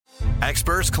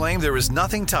Experts claim there is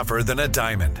nothing tougher than a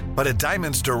diamond. But at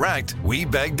Diamonds Direct, we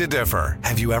beg to differ.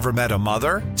 Have you ever met a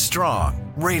mother?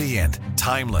 Strong, radiant,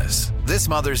 timeless. This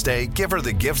Mother's Day, give her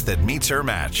the gift that meets her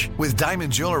match. With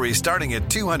diamond jewelry starting at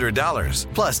 $200.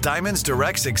 Plus Diamonds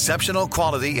Direct's exceptional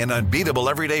quality and unbeatable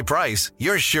everyday price,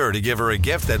 you're sure to give her a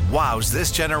gift that wows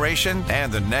this generation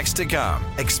and the next to come.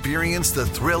 Experience the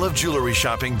thrill of jewelry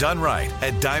shopping done right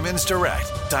at Diamonds Direct.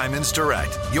 Diamonds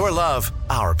Direct. Your love,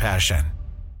 our passion.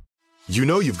 You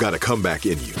know you've got a comeback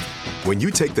in you. When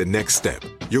you take the next step,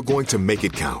 you're going to make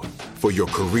it count. For your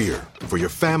career, for your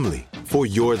family, for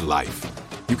your life.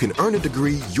 You can earn a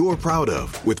degree you're proud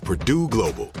of with Purdue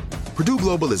Global. Purdue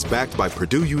Global is backed by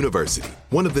Purdue University,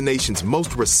 one of the nation's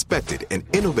most respected and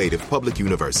innovative public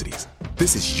universities.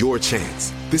 This is your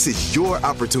chance. This is your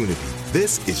opportunity.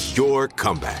 This is your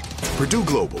comeback. Purdue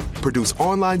Global, Purdue's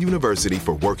online university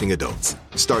for working adults.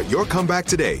 Start your comeback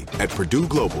today at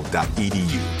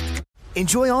purdueglobal.edu.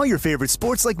 Enjoy all your favorite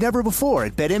sports like never before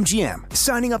at BetMGM.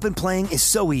 Signing up and playing is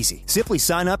so easy. Simply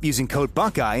sign up using code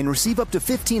Buckeye and receive up to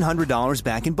 $1,500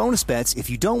 back in bonus bets if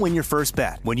you don't win your first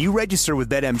bet. When you register with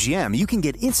BetMGM, you can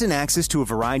get instant access to a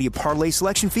variety of parlay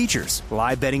selection features,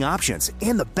 live betting options,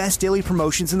 and the best daily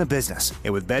promotions in the business.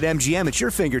 And with BetMGM at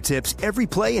your fingertips, every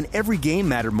play and every game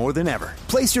matter more than ever.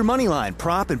 Place your moneyline,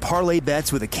 prop, and parlay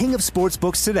bets with the king of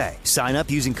sportsbooks today. Sign up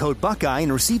using code Buckeye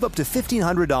and receive up to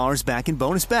 $1,500 back in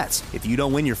bonus bets if you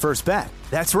don't win your first bet.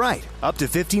 That's right, up to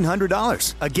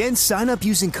 $1,500. Again, sign up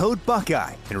using code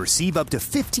Buckeye and receive up to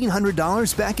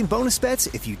 $1,500 back in bonus bets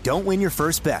if you don't win your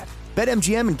first bet.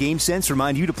 BetMGM and GameSense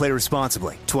remind you to play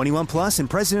responsibly. 21 plus and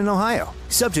present in Ohio.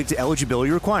 Subject to eligibility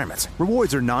requirements.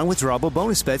 Rewards are non-withdrawable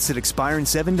bonus bets that expire in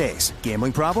 7 days.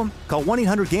 Gambling problem? Call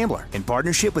 1-800-GAMBLER in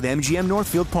partnership with MGM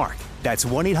Northfield Park. That's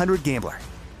 1-800-GAMBLER.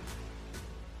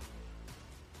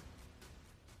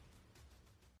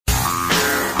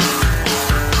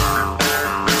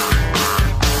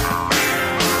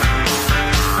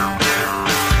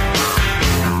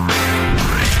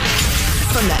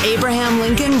 From the Abraham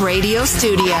Lincoln Radio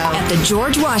Studio at the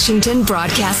George Washington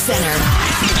Broadcast Center,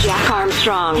 Jack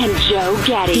Armstrong and Joe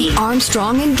Getty. The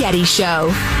Armstrong and Getty Show.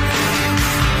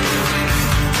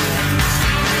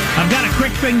 I've got a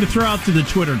quick thing to throw out to the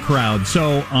Twitter crowd.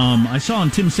 So I saw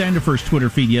on Tim Sandifer's Twitter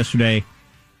feed yesterday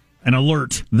an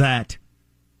alert that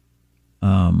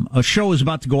a show is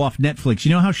about to go off Netflix.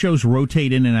 You know how shows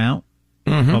rotate in and out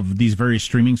of these various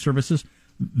streaming services?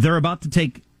 They're about to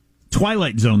take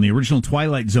Twilight Zone, the original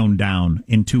Twilight Zone, down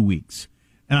in 2 weeks.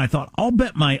 And I thought, I'll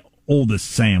bet my oldest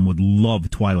Sam would love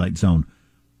Twilight Zone.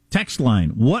 Text line,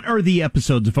 what are the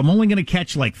episodes? If I'm only going to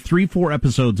catch like 3-4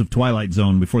 episodes of Twilight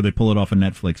Zone before they pull it off on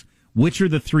Netflix, which are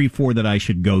the 3-4 that I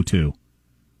should go to?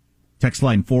 Text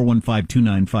line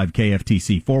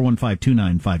 415-295-KFTC,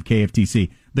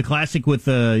 415-295-KFTC. The classic with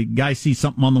the guy sees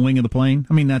something on the wing of the plane.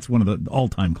 I mean, that's one of the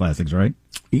all-time classics, right?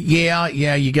 Yeah,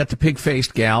 you got the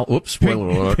pig-faced gal. Oops, spoiler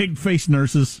alert. Pig-faced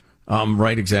nurses.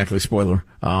 Right, exactly, spoiler.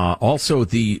 Also,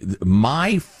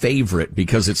 my favorite,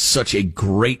 because it's such a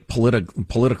great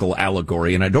political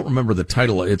allegory, and I don't remember the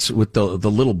title, it's with the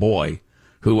little boy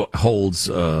who holds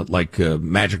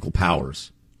magical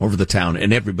powers over the town,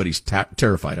 and everybody's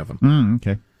terrified of him.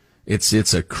 Okay.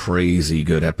 It's a crazy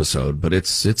good episode, but it's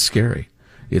scary.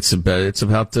 It's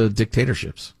about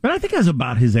dictatorships. But I think I was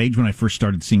about his age when I first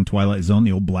started seeing Twilight Zone,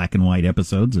 the old black and white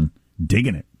episodes, and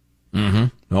digging it. Mm-hmm.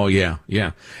 Oh, yeah.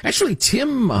 Actually,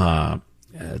 Tim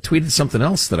tweeted something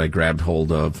else that I grabbed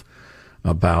hold of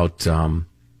about,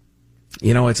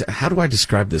 it's how do I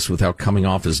describe this without coming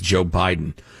off as Joe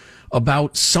Biden?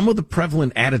 About some of the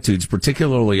prevalent attitudes,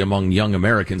 particularly among young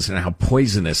Americans, and how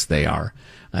poisonous they are.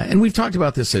 And we've talked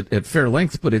about this at fair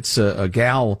length, but it's a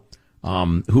gal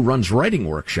who runs writing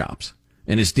workshops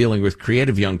and is dealing with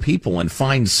creative young people and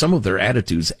finds some of their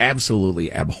attitudes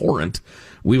absolutely abhorrent.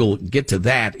 We will get to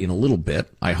that in a little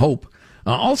bit, I hope.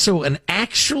 Also, an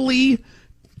actually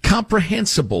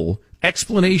comprehensible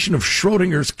explanation of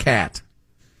Schrodinger's cat.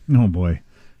 Oh, boy.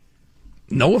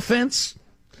 No offense.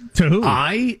 To who?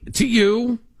 To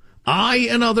you, I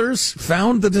and others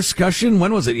found the discussion,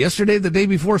 when was it, yesterday, the day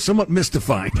before, somewhat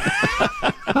mystifying.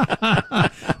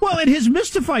 Well, it has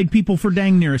mystified people for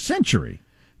dang near a century.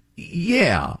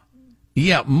 Yeah,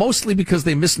 mostly because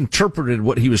they misinterpreted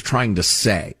what he was trying to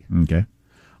say. Okay.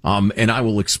 And I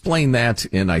will explain that,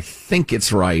 and I think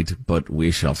it's right, but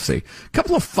we shall see. A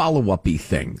couple of follow-up-y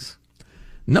things.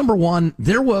 Number one,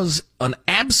 there was an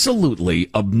absolutely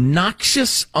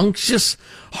obnoxious, unctuous,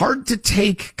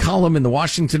 hard-to-take column in the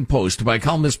Washington Post by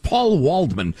columnist Paul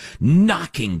Waldman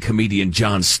knocking comedian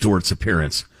Jon Stewart's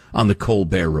appearance on the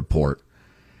Colbert Report.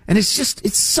 And it's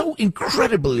so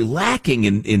incredibly lacking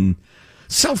in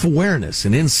self-awareness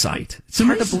and insight. It's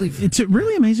hard to believe. It's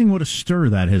really amazing what a stir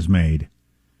that has made.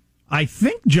 I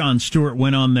think Jon Stewart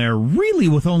went on there really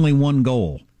with only one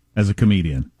goal as a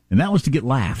comedian, and that was to get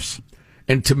laughs.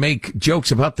 And to make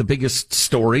jokes about the biggest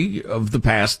story of the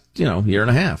past, year and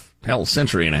a half,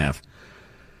 century and a half.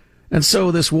 And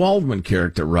so this Waldman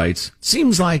character writes,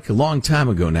 seems like a long time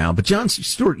ago now, but Jon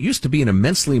Stewart used to be an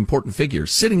immensely important figure,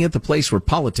 sitting at the place where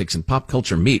politics and pop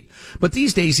culture meet. But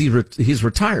these days he's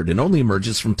retired and only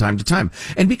emerges from time to time.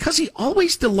 And because he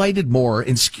always delighted more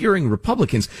in skewering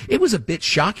Republicans, it was a bit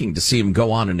shocking to see him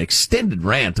go on an extended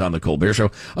rant on the Colbert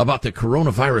Show about the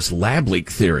coronavirus lab leak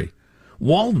theory.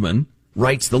 Waldman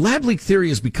writes, the lab leak theory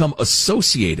has become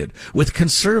associated with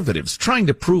conservatives trying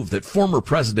to prove that former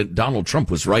President Donald Trump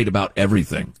was right about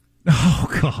everything. Oh,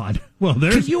 God. Well,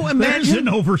 there's an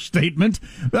overstatement.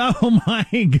 Oh, my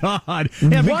God.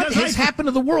 Yeah, what has happened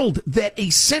to the world that a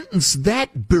sentence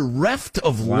that bereft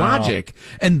of logic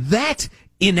and that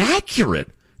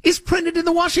inaccurate is printed in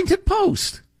the Washington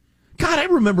Post? God, I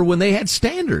remember when they had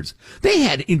standards. They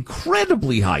had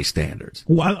incredibly high standards.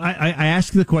 Well, I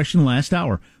asked the question last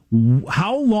hour.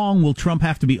 How long will Trump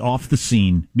have to be off the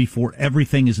scene before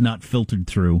everything is not filtered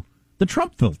through the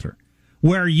Trump filter?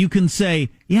 Where you can say,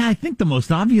 yeah, I think the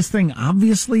most obvious thing,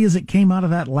 obviously, is it came out of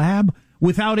that lab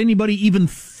without anybody even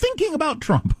thinking about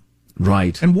Trump.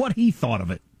 Right. And what he thought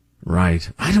of it. Right.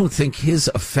 I don't think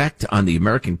his effect on the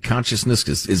American consciousness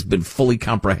has been fully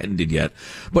comprehended yet.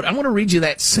 But I want to read you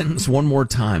that sentence one more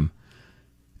time.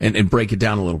 And break it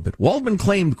down a little bit. Waldman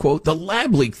claimed, quote, the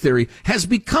lab leak theory has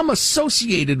become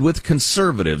associated with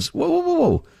conservatives.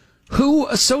 Whoa. Who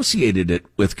associated it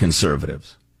with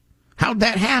conservatives? How'd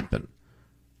that happen?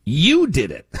 You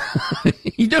did it.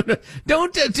 You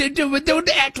don't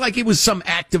act like it was some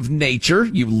act of nature.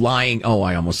 You lying. Oh,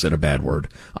 I almost said a bad word.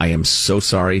 I am so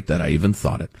sorry that I even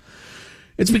thought it.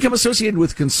 It's become associated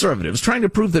with conservatives trying to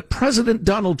prove that President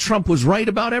Donald Trump was right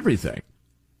about everything.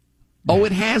 Oh,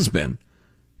 it has been.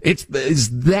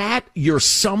 Is that your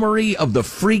summary of the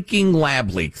freaking lab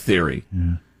leak theory?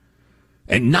 Yeah.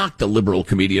 And knock the liberal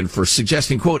comedian for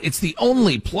suggesting, quote, it's the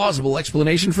only plausible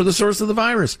explanation for the source of the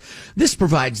virus. This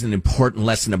provides an important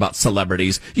lesson about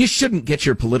celebrities. You shouldn't get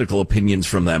your political opinions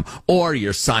from them or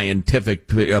your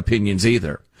scientific opinions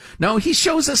either. Now, he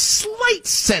shows a slight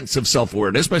sense of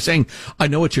self-awareness by saying, I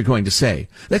know what you're going to say.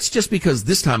 That's just because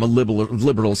this time a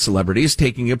liberal celebrity is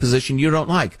taking a position you don't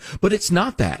like. But it's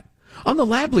not that. On the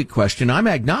lab leak question, I'm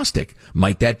agnostic.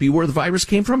 Might that be where the virus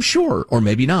came from? Sure, or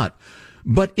maybe not.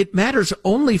 But it matters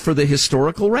only for the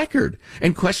historical record.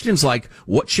 And questions like,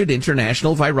 what should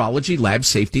international virology lab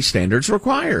safety standards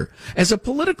require? As a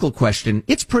political question,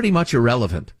 it's pretty much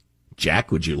irrelevant.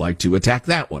 Jack, would you like to attack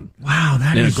that one? Wow,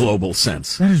 that in is a global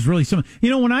sense. That is really something.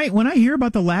 You know, when I hear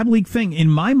about the lab leak thing, in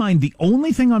my mind, the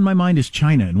only thing on my mind is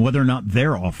China and whether or not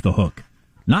they're off the hook,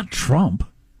 not Trump.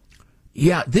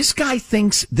 Yeah, this guy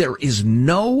thinks there is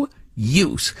no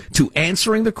use to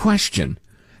answering the question,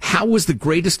 how was the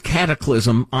greatest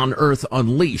cataclysm on Earth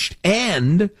unleashed?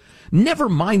 And never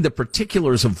mind the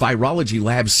particulars of virology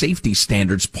lab safety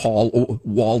standards, Paul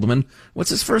Waldman. What's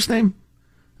his first name?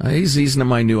 He's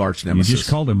my new arch nemesis. You just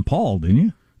called him Paul, didn't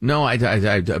you? No, it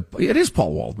is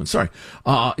Paul Waldman. Sorry.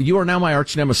 You are now my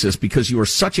arch nemesis because you are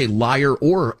such a liar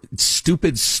or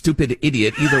stupid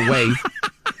idiot. Either way.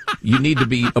 You need to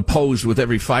be opposed with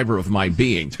every fiber of my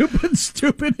being.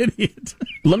 Stupid idiot.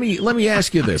 Let me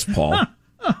ask you this, Paul.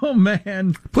 Oh,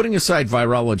 man. Putting aside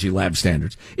virology lab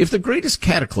standards, if the greatest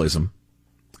cataclysm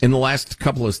in the last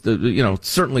couple of,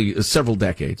 certainly several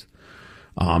decades,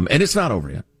 and it's not over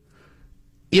yet,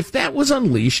 if that was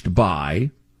unleashed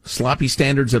by sloppy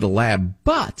standards at a lab,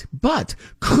 but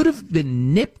could have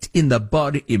been nipped in the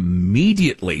bud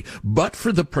immediately, but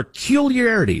for the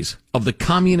peculiarities of the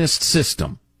communist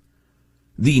system,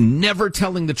 the never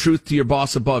telling the truth to your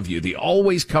boss above you, the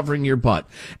always covering your butt.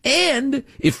 And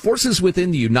if forces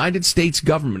within the United States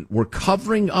government were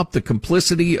covering up the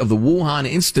complicity of the Wuhan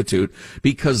Institute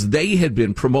because they had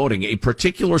been promoting a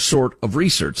particular sort of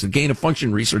research, the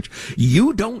gain-of-function research,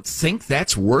 you don't think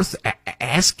that's worth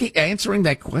answering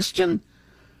that question?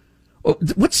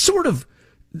 What sort of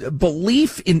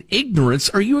belief in ignorance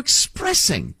are you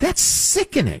expressing? That's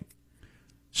sickening.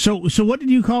 So what did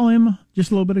you call him just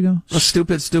a little bit ago? A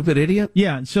stupid idiot?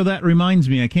 Yeah, so that reminds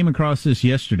me, I came across this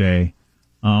yesterday,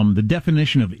 the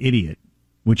definition of idiot,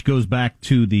 which goes back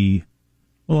to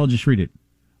I'll just read it.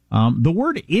 The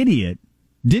word idiot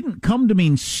didn't come to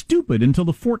mean stupid until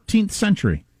the 14th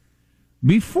century.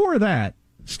 Before that,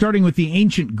 starting with the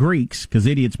ancient Greeks, because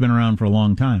idiot's been around for a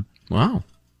long time. Wow.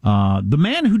 The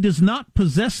man who does not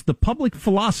possess the public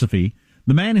philosophy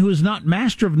The man who is not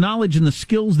master of knowledge and the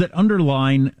skills that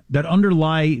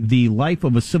underlie the life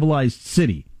of a civilized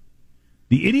city.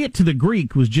 The idiot to the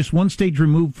Greek was just one stage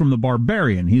removed from the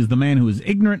barbarian. He is the man who is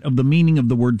ignorant of the meaning of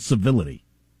the word civility.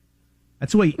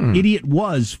 That's the way idiot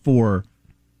was for,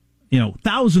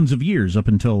 thousands of years up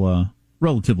until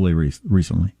relatively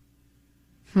recently.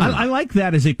 I like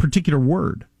that as a particular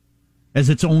word, as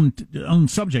its own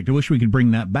subject. I wish we could bring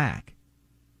that back.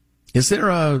 Is there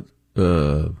a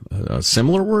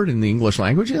similar word in the English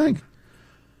language, you think?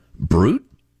 Brute?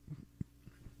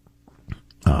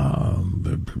 I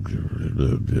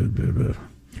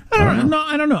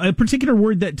don't know. A particular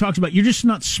word that talks about you're just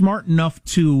not smart enough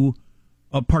to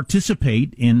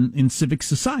participate in civic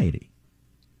society.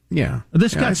 Yeah.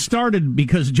 This got started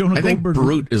because Jonah Goldberg... I think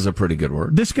brute is a pretty good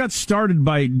word. This got started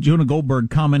by Jonah Goldberg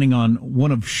commenting on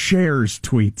one of Cher's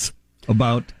tweets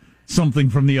about something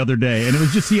from the other day. And it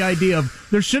was just the idea of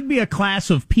there should be a class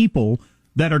of people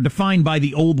that are defined by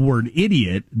the old word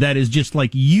idiot that is just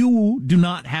like, you do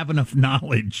not have enough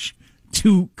knowledge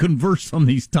to converse on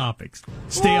these topics.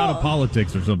 Stay out of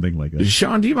politics or something like that.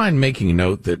 Sean, do you mind making a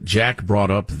note that Jack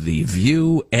brought up The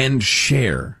View and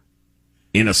Cher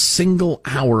in a single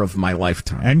hour of my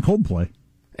lifetime? And Coldplay.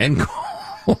 Adding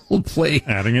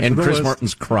it to the Chris list.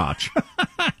 Martin's crotch.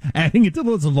 Adding it to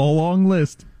the list. It's a long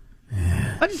list.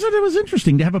 I just thought it was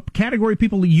interesting to have a category of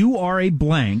people. You are a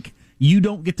blank. You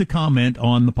don't get to comment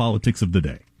on the politics of the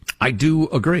day. I do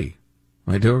agree.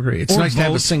 It's nice to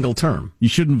have a single term. You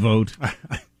shouldn't vote.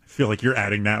 I feel like you're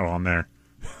adding that on there.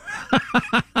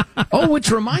 Which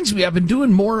reminds me, I've been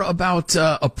doing more about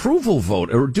approval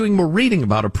vote, or doing more reading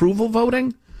about approval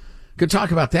voting. Could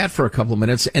talk about that for a couple of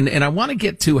minutes. And I want to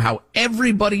get to how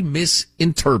everybody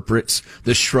misinterprets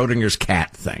the Schrodinger's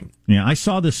cat thing. Yeah, I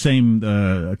saw the same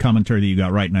commentary that you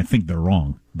got right, and I think they're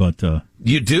wrong. But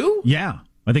you do? Yeah,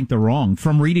 I think they're wrong.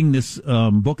 From reading this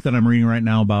book that I'm reading right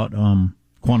now about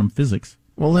quantum physics.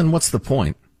 Well, then what's the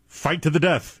point? Fight to the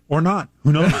death. Or not.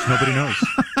 Who knows? Nobody knows.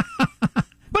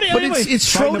 But anyway,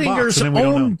 it's Schrodinger's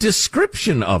own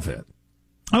description of it.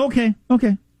 Okay.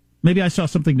 Maybe I saw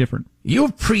something different. You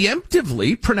have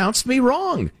preemptively pronounced me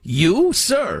wrong. You,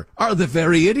 sir, are the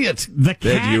very idiot that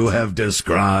you have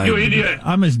described. You idiot.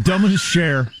 I'm as dumb as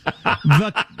Cher.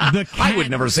 The cat, I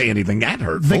would never say anything that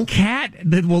hurtful. The cat,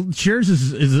 Cher's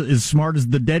is as smart as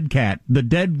the dead cat. The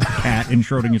dead cat in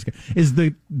Schrodinger's cat. Is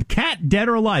the cat dead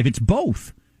or alive? It's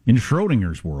both in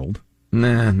Schrodinger's world.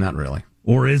 Nah, not really.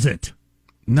 Or is it?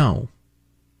 No.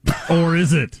 Or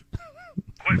is it?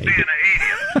 Quit being an idiot.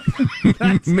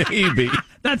 Maybe.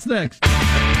 That's next.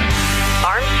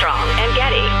 Armstrong and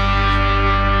Getty.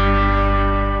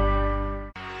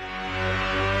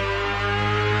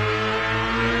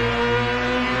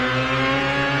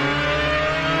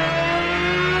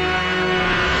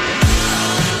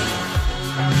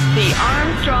 The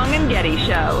Armstrong and Getty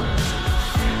Show.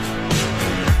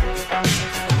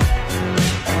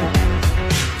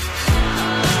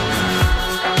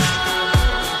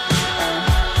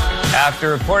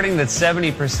 After reporting that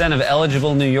 70% of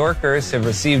eligible New Yorkers have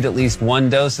received at least one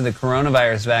dose of the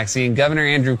coronavirus vaccine, Governor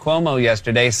Andrew Cuomo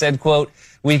yesterday said, quote,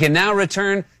 "We can now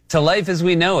return to life as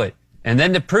we know it." And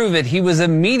then to prove it, he was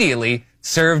immediately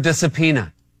served a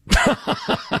subpoena.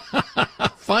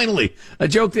 Finally, a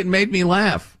joke that made me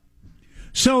laugh.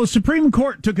 So Supreme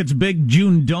Court took its big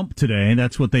June dump today.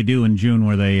 That's what they do in June,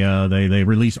 where they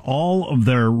release all of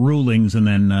their rulings and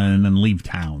then leave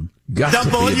town.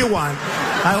 Dump all you want.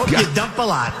 I hope you dump a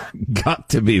lot. Got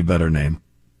to be a better name.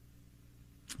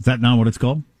 Is that not what it's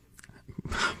called?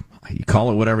 You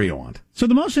call it whatever you want. So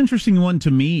the most interesting one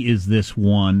to me is this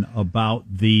one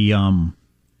about the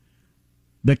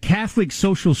Catholic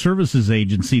Social Services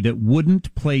Agency that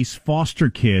wouldn't place foster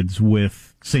kids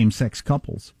with same-sex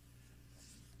couples.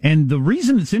 And the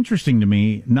reason it's interesting to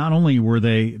me, not only were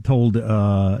they told,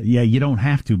 you don't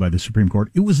have to by the Supreme Court,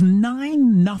 it was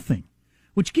 9-0,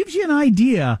 which gives you an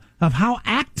idea of how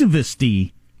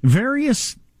activist-y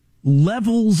various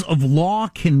levels of law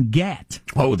can get.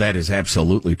 Oh, that is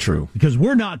absolutely true. Because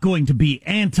we're not going to be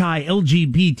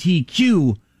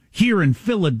anti-LGBTQ here in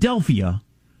Philadelphia.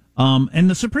 And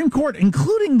the Supreme Court,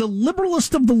 including the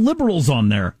liberalist of the liberals on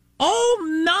there, all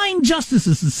 9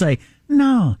 justices to say,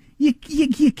 no, you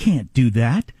can't do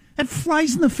that. That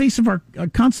flies in the face of our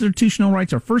constitutional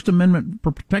rights, our First Amendment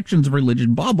protections of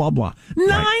religion, blah, blah, blah.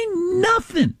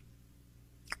 9-0.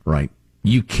 Right.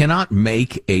 You cannot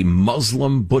make a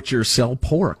Muslim butcher sell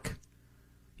pork.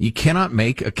 You cannot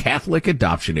make a Catholic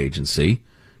adoption agency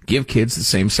give kids to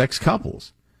same-sex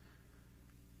couples.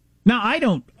 Now, I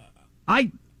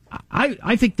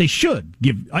think they should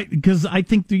give, because I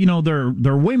think, there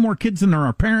are way more kids than there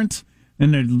are parents.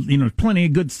 And there's plenty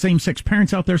of good same-sex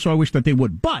parents out there, so I wish that they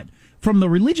would. But from the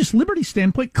religious liberty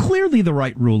standpoint, clearly the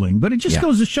right ruling. But it just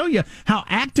goes to show you how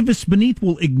activists beneath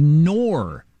will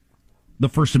ignore the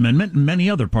First Amendment and many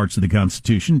other parts of the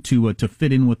Constitution to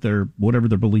fit in with whatever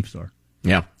their beliefs are.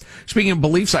 Yeah. Speaking of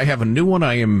beliefs, I have a new one.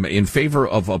 I am in favor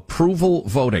of approval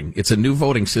voting. It's a new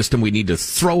voting system. We need to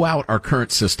throw out our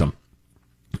current system.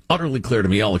 Utterly clear to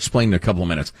me. I'll explain in a couple of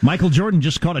minutes. Michael Jordan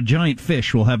just caught a giant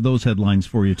fish. We'll have those headlines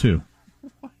for you, too.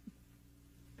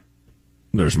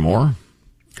 There's more.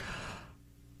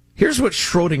 Here's what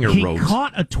Schrodinger wrote. He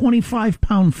caught a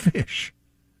 25-pound fish.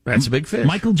 That's a big fish.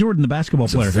 Michael Jordan, the basketball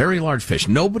player. It's a very large fish.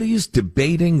 Nobody's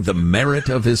debating the merit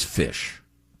of his fish,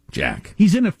 Jack.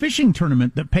 He's in a fishing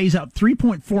tournament that pays out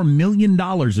 $3.4 million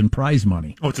in prize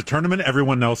money. Oh, it's a tournament?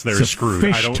 Everyone else there is screwed.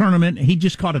 Fish tournament. He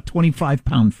just caught a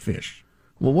 25-pound fish.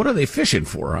 Well, what are they fishing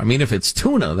for? I mean, if it's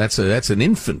tuna, that's an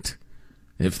infant.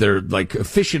 If they're like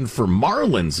fishing for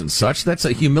marlins and such, that's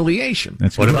a humiliation.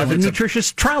 That's what about the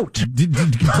nutritious trout?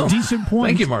 Decent point.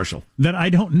 Thank you, Marshall. That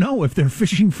I don't know if they're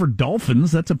fishing for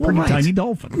dolphins. That's a pretty tiny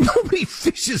dolphin. Nobody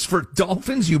fishes for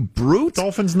dolphins, you brute.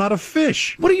 Dolphin's not a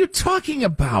fish. What are you talking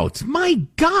about? My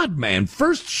God, man.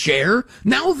 First share,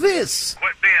 now this.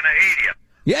 Quit being an idiot.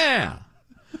 Yeah.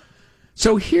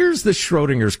 So here's the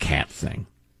Schrodinger's cat thing.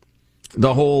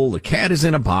 The cat is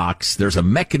in a box. There's a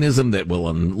mechanism that will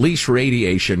unleash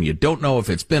radiation. You don't know if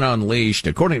it's been unleashed.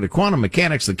 According to quantum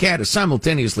mechanics, the cat is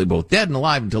simultaneously both dead and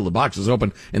alive until the box is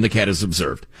open and the cat is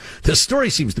observed. The story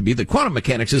seems to be that quantum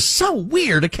mechanics is so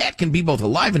weird a cat can be both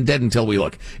alive and dead until we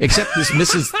look. Except this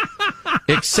misses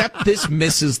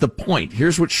the point.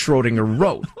 Here's what Schrodinger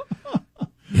wrote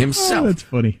himself. Oh, that's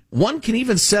funny. One can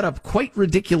even set up quite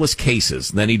ridiculous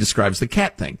cases. Then he describes the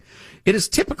cat thing. It is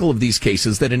typical of these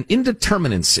cases that an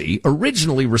indeterminacy,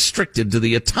 originally restricted to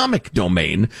the atomic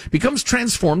domain, becomes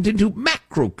transformed into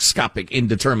macroscopic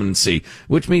indeterminacy,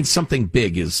 which means something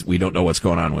big is, we don't know what's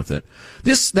going on with it.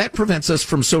 That prevents us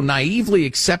from so naively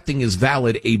accepting as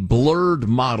valid a blurred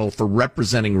model for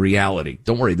representing reality.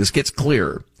 Don't worry, this gets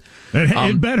clearer.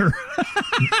 It better.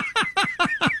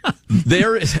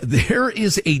 There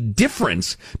is a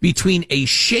difference between a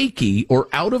shaky or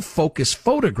out of focus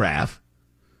photograph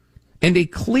and a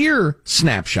clear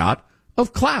snapshot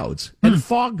of clouds and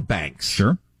fog banks.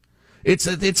 Sure.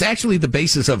 It's actually the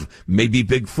basis of maybe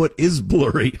Bigfoot is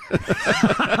blurry.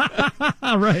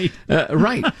 Right.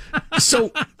 Right.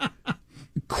 So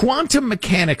quantum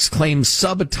mechanics claims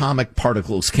subatomic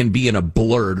particles can be in a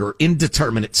blurred or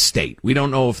indeterminate state. We don't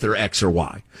know if they're X or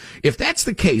Y. If that's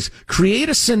the case, create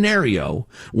a scenario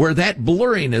where that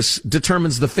blurriness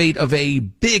determines the fate of a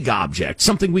big object,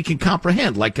 something we can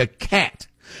comprehend, like a cat.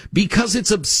 Because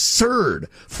it's absurd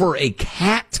for a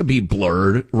cat to be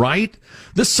blurred, right?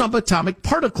 The subatomic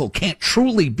particle can't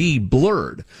truly be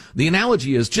blurred. The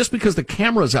analogy is just because the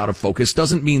camera's out of focus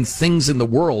doesn't mean things in the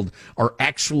world are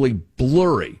actually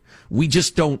blurry. We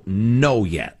just don't know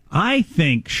yet. I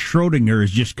think Schrodinger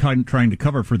is just trying to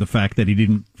cover for the fact that he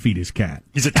didn't feed his cat.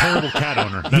 He's a terrible cat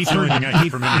owner. That's the only thing I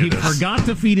get from any of this. He forgot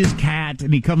to feed his cat,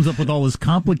 and he comes up with all this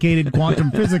complicated quantum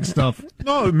physics stuff.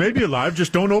 No, it may be alive,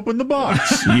 just don't open the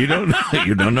box. You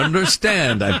don't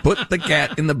understand. I put the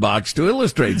cat in the box to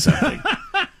illustrate something.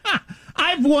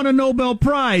 I've won a Nobel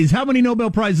Prize. How many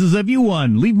Nobel Prizes have you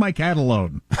won? Leave my cat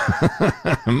alone.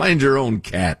 Mind your own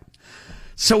cat.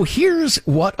 So here's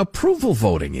what approval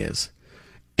voting is.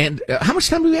 And how much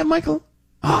time do we have, Michael?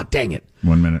 Oh, dang it.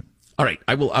 1 minute. All right.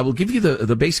 I will give you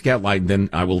the basic outline. Then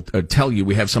I will tell you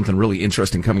we have something really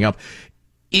interesting coming up.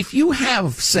 If you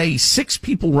have, say, 6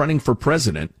 people running for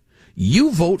president,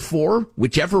 you vote for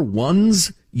whichever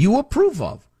ones you approve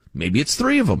of. Maybe it's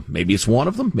 3 of them. Maybe it's 1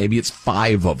 of them. Maybe it's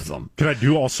 5 of them. Could I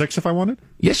do all 6 if I wanted?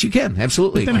 Yes, you can.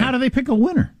 Absolutely. But then how do they pick a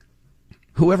winner?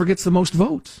 Whoever gets the most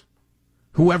votes.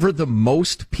 Whoever the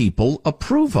most people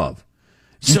approve of.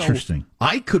 Interesting. So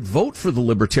I could vote for the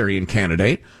Libertarian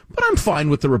candidate, but I'm fine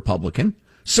with the Republican.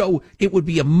 So it would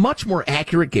be a much more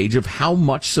accurate gauge of how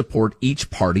much support each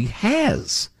party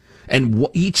has and what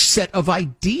each set of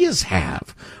ideas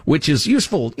have, which is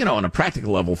useful, on a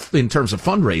practical level in terms of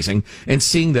fundraising and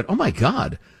seeing that, oh my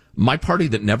God, my party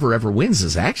that never ever wins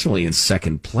is actually in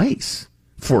second place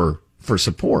for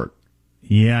support.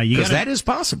 Yeah, because that is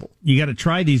possible. You got to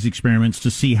try these experiments to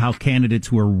see how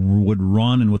candidates would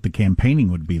run and what the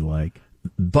campaigning would be like.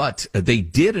 But they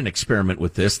did an experiment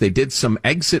with this. They did some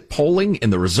exit polling,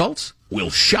 and the results will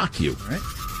shock you.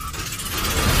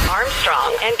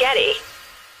 Armstrong and Getty.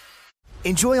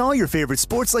 Enjoy all your favorite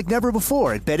sports like never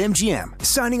before at BetMGM.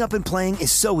 Signing up and playing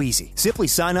is so easy. Simply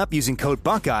sign up using code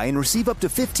Buckeye and receive up to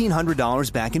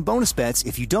 $1,500 back in bonus bets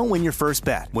if you don't win your first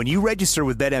bet. When you register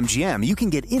with BetMGM, you can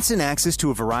get instant access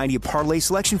to a variety of parlay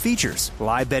selection features,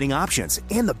 live betting options,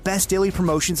 and the best daily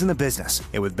promotions in the business.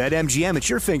 And with BetMGM at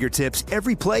your fingertips,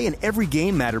 every play and every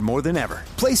game matter more than ever.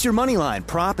 Place your moneyline,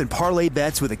 prop, and parlay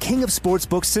bets with the king of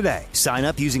sportsbooks today. Sign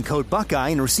up using code Buckeye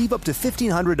and receive up to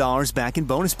 $1,500 back in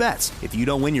bonus bets if you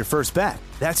don't win your first bet.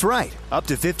 That's right, up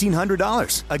to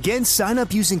 $1,500. Again, sign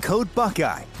up using code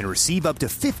Buckeye and receive up to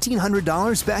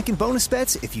 $1,500 back in bonus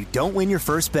bets if you don't win your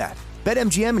first bet.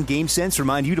 BetMGM and GameSense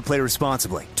remind you to play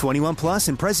responsibly. 21 plus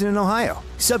and present in Ohio.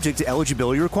 Subject to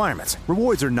eligibility requirements.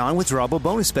 Rewards are non-withdrawable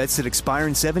bonus bets that expire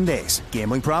in 7 days.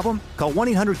 Gambling problem? Call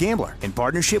 1-800-GAMBLER in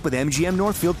partnership with MGM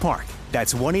Northfield Park.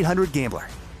 That's 1-800-GAMBLER.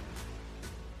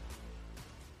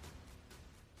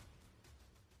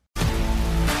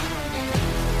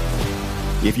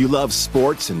 If you love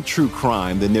sports and true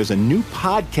crime, then there's a new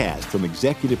podcast from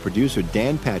executive producer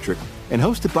Dan Patrick and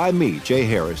hosted by me, Jay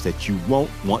Harris, that you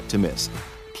won't want to miss.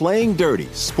 Playing Dirty: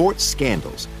 Sports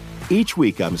Scandals. Each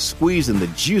week, I'm squeezing the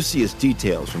juiciest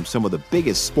details from some of the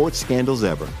biggest sports scandals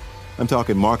ever. I'm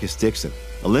talking Marcus Dixon,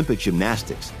 Olympic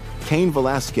gymnastics, Cain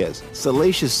Velasquez,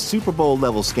 salacious Super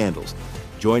Bowl-level scandals.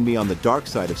 Join me on the dark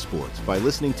side of sports by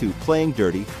listening to Playing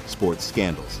Dirty: Sports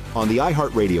Scandals on the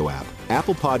iHeartRadio app,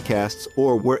 Apple Podcasts,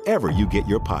 or wherever you get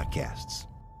your podcasts.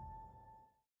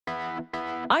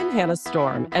 I'm Hannah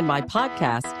Storm, and my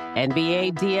podcast,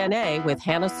 NBA DNA with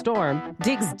Hannah Storm,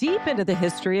 digs deep into the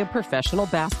history of professional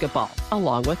basketball,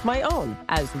 along with my own,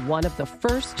 as one of the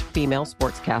first female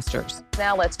sportscasters.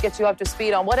 Now let's get you up to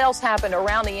speed on what else happened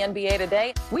around the NBA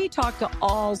today. We talk to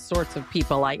all sorts of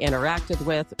people I interacted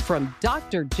with, from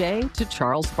Dr. J to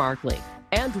Charles Barkley,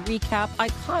 and recap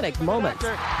iconic moments.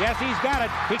 Yes, he's got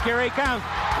it. Here he comes.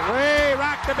 Way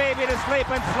rock the baby to sleep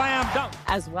and slam dunk.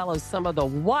 As well as some of the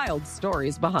wild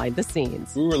stories behind the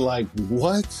scenes. We were like,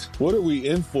 what? What are we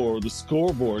in for? The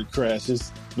scoreboard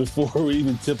crashes before we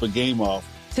even tip a game off.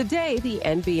 Today, the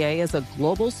NBA is a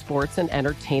global sports and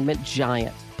entertainment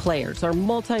giant. Players are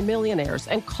multimillionaires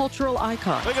and cultural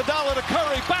icons. Iguodala to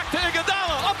Curry, back to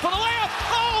Iguodala, up for the layup.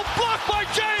 Oh, blocked by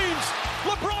James.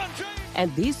 LeBron James.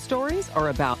 And these stories are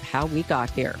about how we got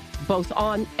here, both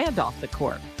on and off the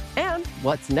court. And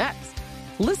what's next?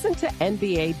 Listen to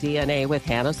NBA DNA with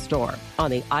Hannah Storm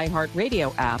on the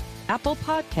iHeartRadio app, Apple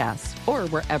Podcasts, or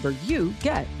wherever you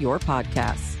get your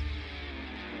podcasts.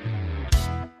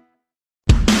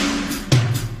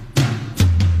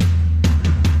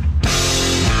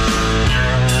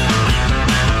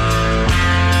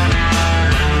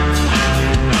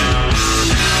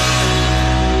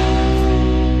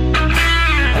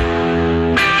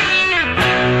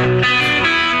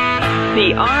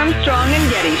 The Armstrong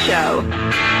and Getty Show.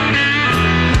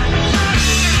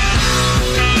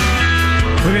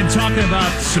 We've been talking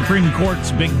about Supreme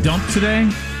Court's big dump today.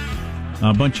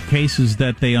 A bunch of cases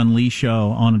that they unleash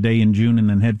on a day in June and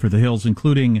then head for the hills,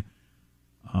 including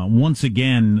once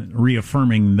again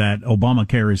reaffirming that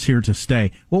Obamacare is here to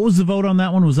stay. What was the vote on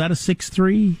that one? Was that a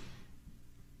 6-3?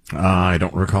 I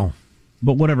don't recall.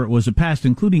 But whatever it was, it passed,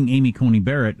 including Amy Coney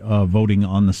Barrett voting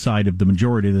on the side of the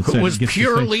majority that said it was gets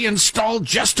purely installed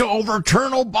just to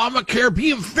overturn Obamacare,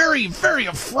 being very, very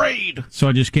afraid. So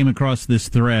I just came across this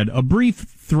thread, a brief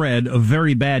thread of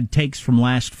very bad takes from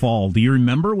last fall. Do you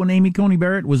remember when Amy Coney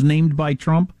Barrett was named by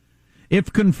Trump?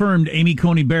 If confirmed, Amy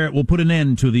Coney Barrett will put an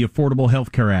end to the Affordable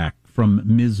Health Care Act, from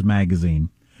Ms.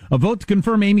 Magazine. A vote to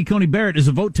confirm Amy Coney Barrett is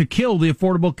a vote to kill the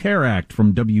Affordable Care Act,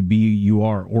 from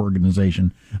WBUR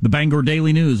organization. The Bangor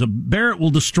Daily News. Barrett will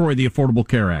destroy the Affordable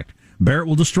Care Act. Barrett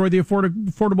will destroy the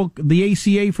the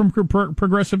ACA, from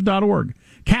progressive.org.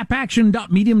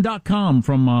 Capaction.medium.com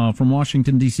from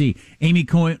Washington, D.C. Amy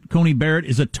Coney Barrett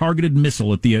is a targeted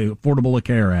missile at the Affordable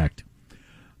Care Act.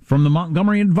 From the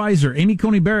Montgomery Advisor, Amy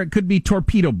Coney Barrett could be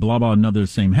torpedoed, blah, blah, another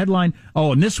same headline.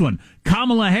 Oh, and this one,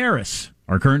 Kamala Harris,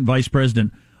 our current vice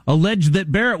president, alleged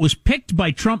that Barrett was picked by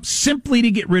Trump simply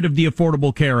to get rid of the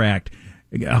Affordable Care Act.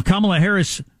 Kamala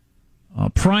Harris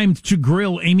primed to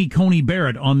grill Amy Coney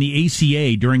Barrett on the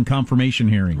ACA during confirmation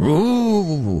hearing.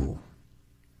 Ooh.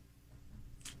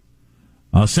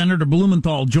 Senator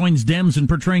Blumenthal joins Dems in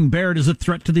portraying Barrett as a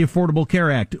threat to the Affordable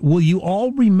Care Act. Will you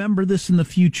all remember this in the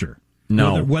future?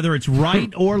 No. Whether it's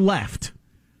right or left,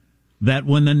 that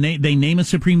when they name a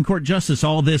Supreme Court justice,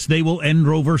 all this, they will end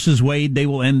Roe versus Wade, they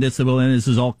will end this, they will end this,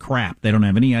 is all crap. They don't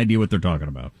have any idea what they're talking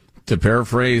about. To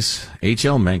paraphrase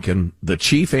H.L. Mencken, the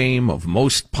chief aim of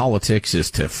most politics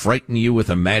is to frighten you with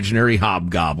imaginary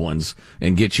hobgoblins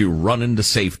and get you running to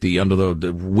safety under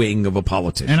the wing of a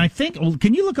politician. And I think,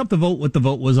 can you look up what the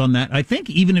vote was on that? I think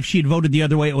even if she had voted the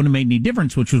other way, it wouldn't have made any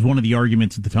difference, which was one of the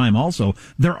arguments at the time also.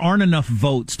 There aren't enough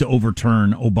votes to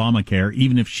overturn Obamacare,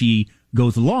 even if she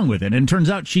goes along with it. And it turns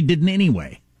out she didn't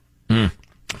anyway.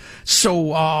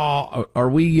 So, are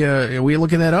we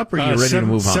looking that up, or are you ready to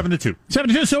move on? 7-2.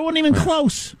 7-2, so it wasn't even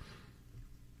close.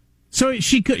 So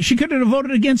she could have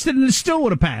voted against it, and it still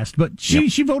would have passed. But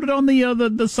she voted on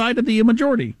the side of the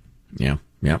majority. Yeah.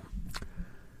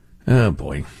 Oh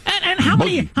boy. And how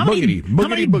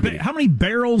many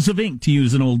barrels of ink, to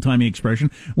use an old timey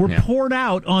expression, were poured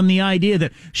out on the idea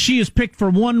that she is picked for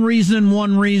one reason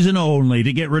only,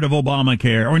 to get rid of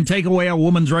Obamacare or and take away a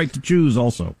woman's right to choose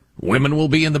also. Women will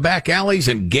be in the back alleys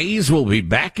and gays will be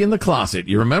back in the closet.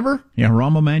 You remember? Yeah,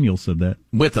 Rahm Emanuel said that.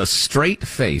 With a straight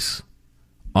face.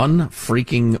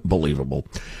 Unfreaking believable.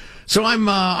 So I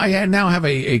now have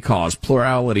a cause,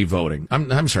 plurality voting.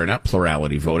 I'm sorry, not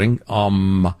plurality voting,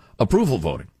 approval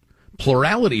voting.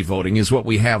 Plurality voting is what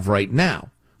we have right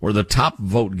now, where the top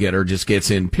vote getter just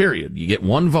gets in, period. You get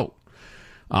one vote.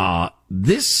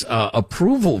 This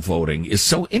approval voting is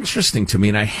so interesting to me,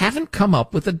 and I haven't come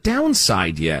up with a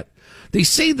downside yet. They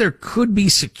say there could be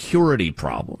security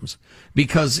problems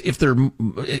because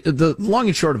the long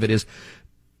and short of it is,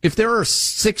 if there are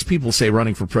 6 people, say,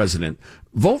 running for president,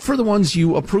 vote for the ones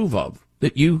you approve of,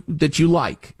 that you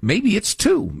like. Maybe it's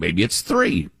 2, maybe it's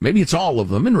 3, maybe it's all of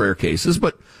them in rare cases,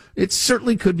 but it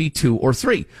certainly could be 2 or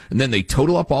 3. And then they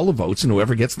total up all the votes, and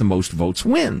whoever gets the most votes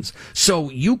wins. So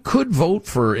you could vote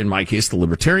for, in my case, the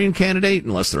Libertarian candidate,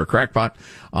 unless they're a crackpot,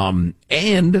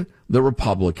 and the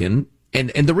Republican. And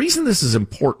the reason this is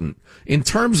important in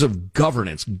terms of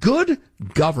governance, good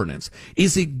governance,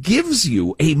 is it gives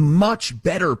you a much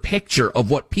better picture of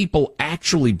what people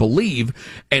actually believe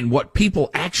and what people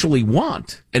actually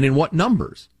want and in what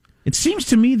numbers. It seems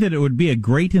to me that it would be a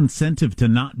great incentive to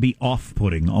not be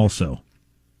off-putting also.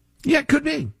 Yeah, it could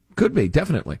be. Could be,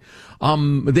 definitely.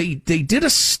 They did a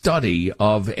study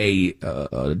of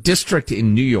a district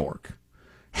in New York.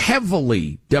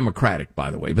 Heavily Democratic, by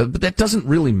the way, but that doesn't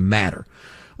really matter.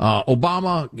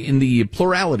 Obama, in the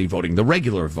plurality voting, the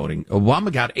regular voting,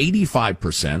 Obama got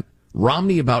 85%,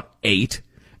 Romney about 8%,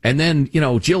 and then,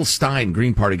 Jill Stein,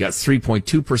 Green Party, got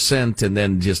 3.2%, and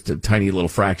then just tiny little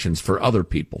fractions for other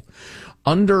people.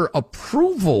 Under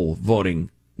approval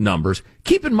voting numbers,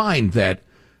 keep in mind that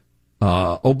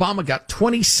Obama got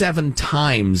 27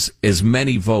 times as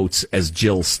many votes as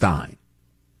Jill Stein,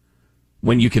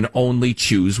 when you can only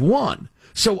choose one.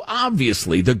 So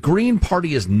obviously the Green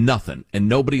Party is nothing and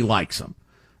nobody likes them.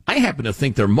 I happen to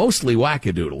think they're mostly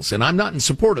wackadoodles, and I'm not in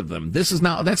support of them. That's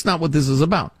not what this is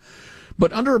about.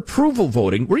 But under approval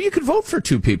voting, where you could vote for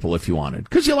 2 people if you wanted,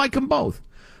 because you like them both.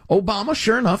 Obama,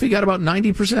 sure enough, he got about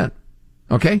 90%.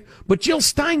 Okay? But Jill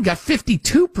Stein got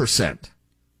 52%.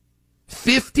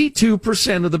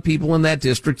 52% of the people in that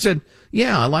district said,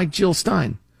 yeah, I like Jill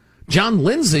Stein. John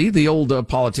Lindsay, the old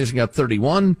politician, got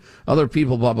 31. Other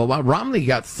people, blah, blah, blah. Romney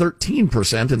got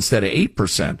 13% instead of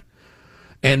 8%.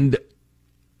 And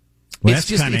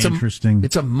that's kind of interesting.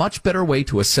 It's a much better way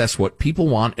to assess what people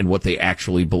want and what they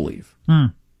actually believe.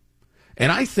 And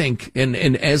I think, and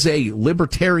as a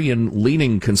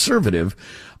libertarian-leaning conservative,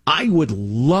 I would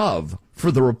love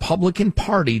for the Republican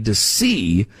Party to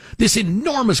see this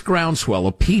enormous groundswell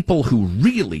of people who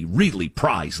really, really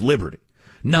prize liberty.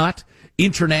 Not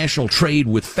international trade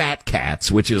with fat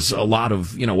cats, which is a lot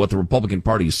of, what the Republican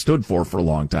Party has stood for a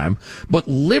long time, but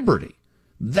liberty,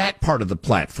 that part of the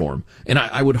platform. And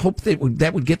I would hope that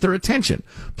would get their attention.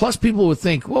 Plus, people would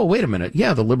think, well, wait a minute.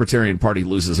 Yeah, the Libertarian Party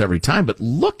loses every time, but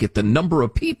look at the number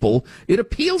of people it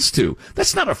appeals to.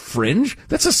 That's not a fringe.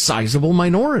 That's a sizable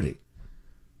minority.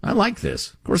 I like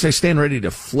this. Of course, I stand ready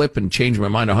to flip and change my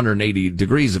mind 180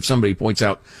 degrees if somebody points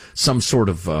out some sort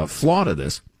of flaw to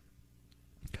this.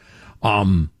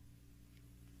 The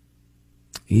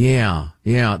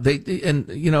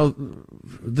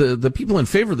people in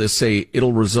favor of this say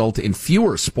it'll result in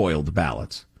fewer spoiled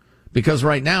ballots. Because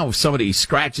right now, if somebody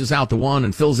scratches out the one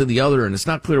and fills in the other and it's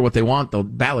not clear what they want, the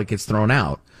ballot gets thrown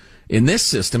out. In this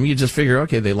system, you just figure,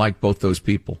 okay, they like both those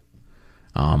people.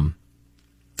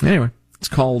 Anyway, it's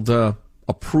called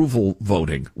approval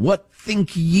voting. What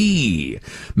think ye?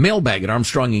 Mailbag at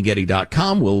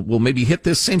ArmstrongandGetty.com. We'll maybe hit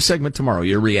this same segment tomorrow.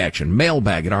 Your reaction.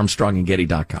 Mailbag at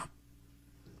ArmstrongandGetty.com.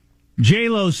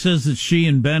 J-Lo says that she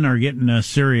and Ben are getting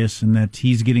serious and that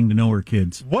he's getting to know her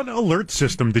kids. What alert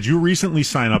system did you recently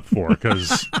sign up for?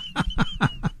 Because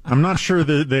I'm not sure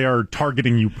that they are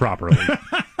targeting you properly.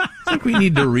 think we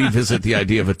need to revisit the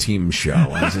idea of a team show.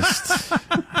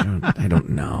 I don't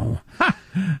know.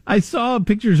 I saw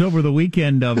pictures over the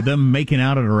weekend of them making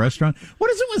out at a restaurant. What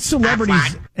is it with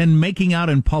celebrities and making out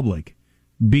in public?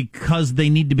 Because they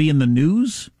need to be in the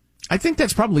news? I think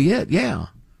that's probably it, yeah.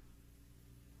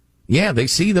 Yeah, they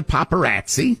see the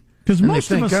paparazzi. Because most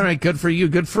they think, of us, all right, good for you,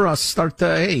 good for us. Start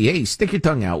the, hey, stick your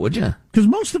tongue out, would you? Because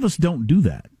most of us don't do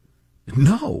that.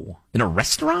 No. In a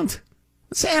restaurant?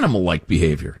 It's animal-like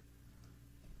behavior.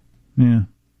 Yeah.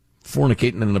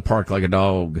 Fornicating in the park like a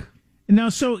dog. Now,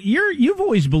 so you've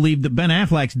always believed that Ben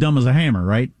Affleck's dumb as a hammer,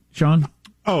 right, Sean?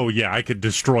 Oh, yeah, I could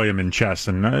destroy him in chess,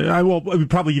 and I would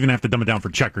probably even have to dumb it down for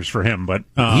checkers for him, but...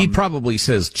 he probably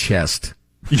says chest.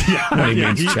 Yeah, when he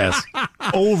means chess.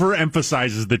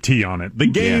 Overemphasizes the T on it. The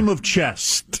game of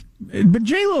chess. But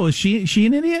J-Lo, is she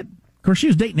an idiot? Of course, she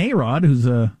was dating A-Rod, who's,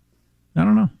 I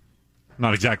don't know.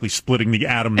 Not exactly splitting the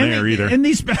atom there either. And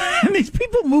these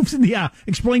people move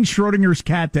explain Schrodinger's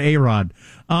cat to A-Rod.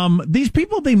 These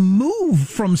people, they move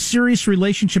from serious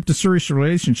relationship to serious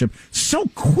relationship so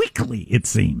quickly, it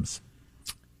seems.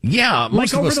 Yeah,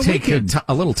 most of us take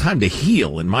a little time to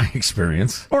heal, in my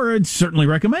experience. Or it's certainly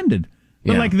recommended.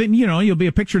 But like, then, you'll be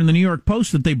a picture in the New York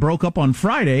Post that they broke up on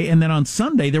Friday, and then on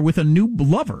Sunday they're with a new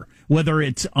lover. Whether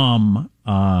it's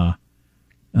Hannah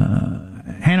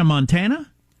Montana.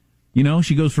 She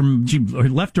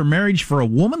left her marriage for a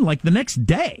woman like the next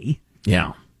day.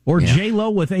 Yeah. Or J-Lo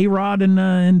with A-Rod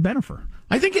and Bennifer.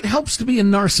 I think it helps to be a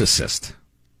narcissist.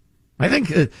 I think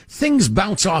things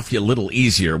bounce off you a little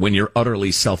easier when you're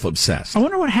utterly self-obsessed. I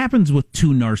wonder what happens with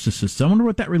two narcissists. I wonder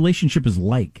what that relationship is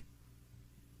like.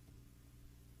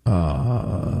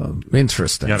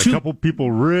 Interesting. Yeah, a couple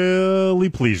people really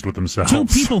pleased with themselves. Two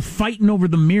people fighting over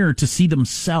the mirror to see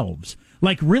themselves.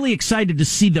 Like, really excited to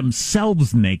see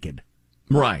themselves naked.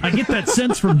 Right. I get that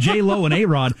sense from J-Lo and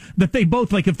A-Rod that they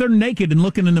both, like, if they're naked and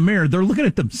looking in the mirror, they're looking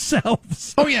at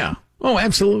themselves. Oh, yeah. Oh,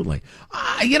 absolutely.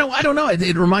 I don't know.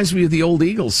 It reminds me of the old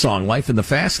Eagles song, Life in the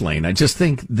Fast Lane. I just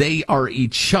think they are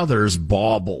each other's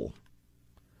bauble.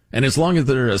 And as long as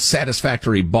they're a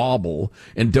satisfactory bauble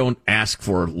and don't ask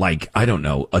for, like, I don't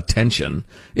know, attention,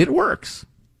 it works.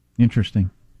 Interesting.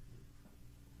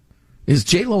 Is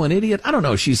J-Lo an idiot? I don't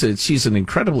know. She's an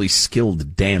incredibly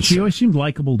skilled dancer. She always seemed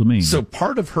likable to me. So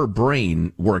part of her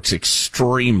brain works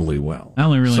extremely well. I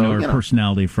only really know her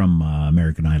personality from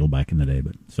American Idol back in the day,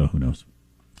 but so who knows?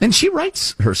 And she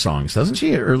writes her songs, doesn't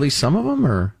she? Or at least some of them,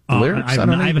 or lyrics?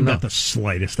 I haven't got the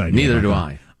slightest idea. Neither do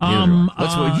I.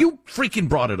 You freaking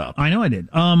brought it up. I know I did.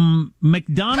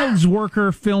 McDonald's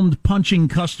worker filmed punching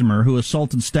customer who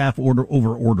assaulted staff over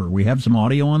order. We have some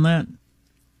audio on that.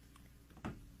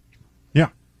 Yeah.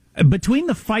 Between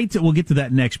the fights, we'll get to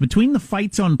that next. Between the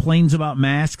fights on planes about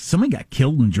masks, somebody got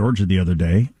killed in Georgia the other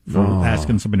day for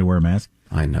asking somebody to wear a mask.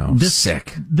 I know.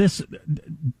 Sick.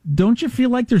 Don't you feel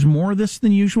like there's more of this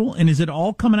than usual? And is it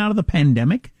all coming out of the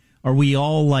pandemic? Are we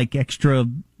all like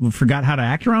forgot how to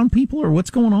act around people, or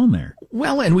what's going on there?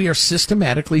 Well, and we are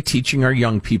systematically teaching our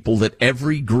young people that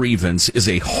every grievance is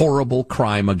a horrible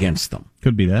crime against them.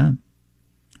 Could be that.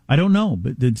 I don't know,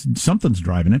 but something's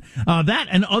driving it. That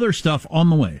and other stuff on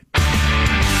the way.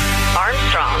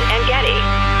 Armstrong and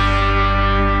Getty.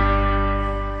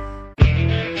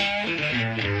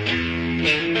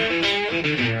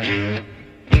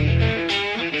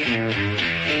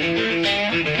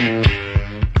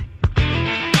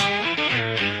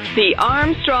 The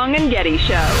Armstrong and Getty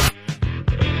Show.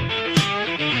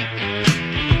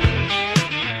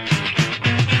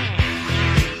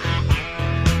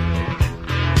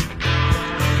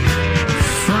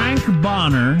 Frank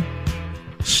Bonner,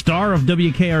 star of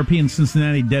WKRP in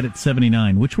Cincinnati, dead at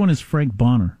 79. Which one is Frank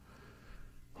Bonner?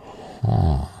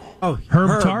 Herb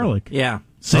Tarlick. Yeah.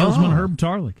 Salesman Herb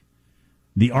Tarlick.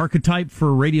 The archetype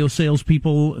for radio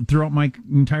salespeople throughout my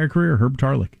entire career, Herb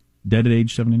Tarlick. Dead at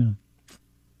age 79.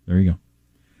 There you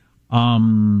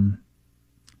go.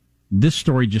 This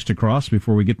story just across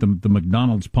before we get the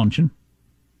McDonald's punching.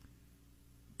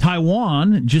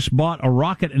 Taiwan just bought a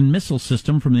rocket and missile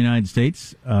system from the United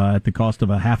States at the cost of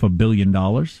 $500 million,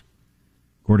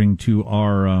 according to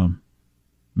our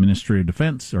Ministry of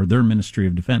Defense, or their Ministry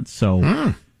of Defense.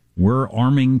 So we're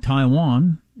arming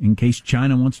Taiwan in case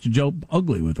China wants to joke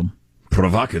ugly with them.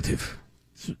 Provocative.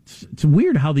 It's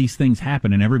weird how these things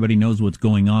happen and everybody knows what's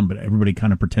going on, but everybody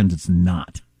kind of pretends it's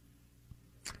not.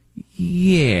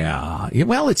 Yeah.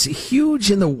 Well, it's huge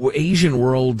in the Asian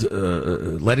world,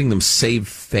 letting them save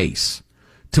face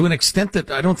to an extent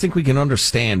that I don't think we can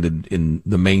understand in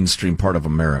the mainstream part of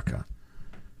America.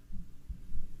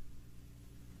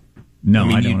 No,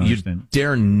 I don't understand. You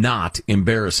dare not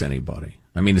embarrass anybody.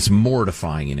 I mean, it's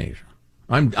mortifying in Asia.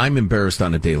 I'm embarrassed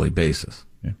on a daily basis.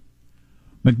 Yeah.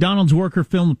 McDonald's worker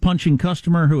filmed punching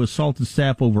customer who assaulted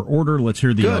staff over order. Let's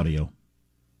hear the audio.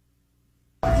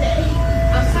 I'm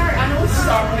sorry. I'm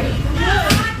sorry. God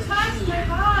touched my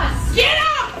boss. Get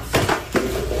out!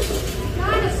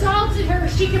 God assaulted her.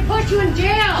 She can put you in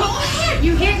jail. Go ahead.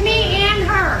 You hit me and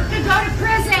her. To go to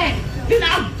prison. Then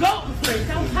I'll go to prison.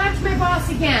 Don't touch my boss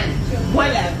again.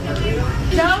 Whatever.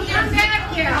 Don't come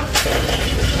back here.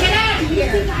 Get out of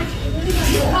here.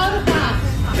 You call the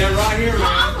cops. They're right here,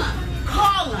 man.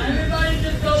 Call him. Everybody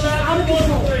just go back to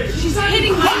normal. She's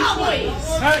hitting my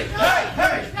employees. Hey!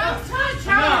 Don't touch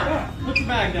her. No. Put the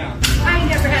bag down. I ain't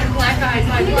never had black eyes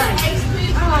like that.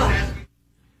 Oh.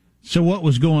 So what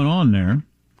was going on there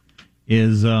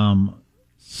is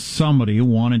somebody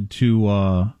wanted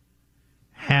to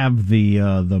have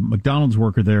the McDonald's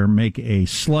worker there make a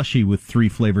slushie with 3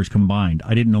 flavors combined.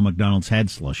 I didn't know McDonald's had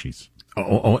slushies.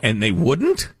 Oh, and they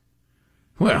wouldn't?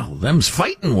 Well, them's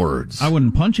fighting words. I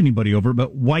wouldn't punch anybody over it,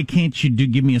 but why can't you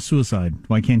give me a suicide?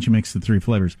 Why can't you mix the 3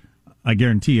 flavors? I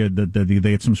guarantee you that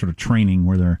they had some sort of training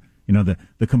where they're,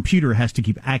 the computer has to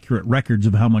keep accurate records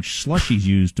of how much slushy's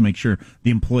used to make sure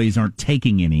the employees aren't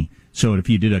taking any. So if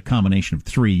you did a combination of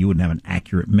 3, you wouldn't have an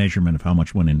accurate measurement of how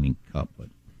much went in the cup. But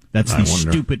that's the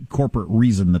stupid corporate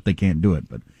reason that they can't do it.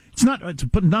 But it's not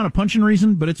a punching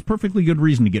reason, but it's a perfectly good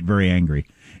reason to get very angry.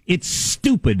 It's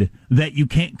stupid that you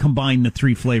can't combine the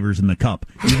 3 flavors in the cup.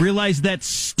 You realize that's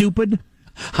stupid?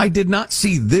 I did not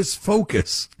see this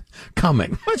focus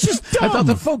coming. That's just dumb. I thought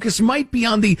the focus might be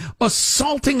on the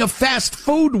assaulting a fast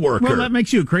food worker. Well, that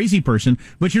makes you a crazy person,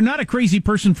 but you're not a crazy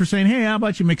person for saying, hey, how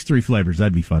about you mix 3 flavors?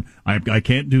 That'd be fun. I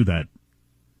can't do that.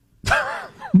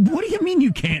 What do you mean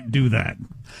you can't do that?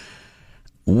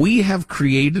 We have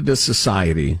created a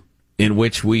society in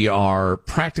which we are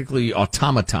practically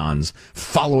automatons,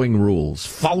 following rules,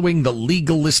 following the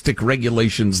legalistic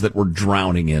regulations that we're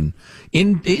drowning in.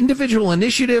 Individual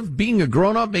initiative, being a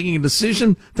grown-up, making a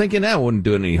decision, thinking that wouldn't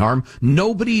do any harm.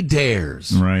 Nobody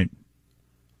dares. Right.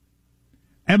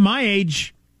 At my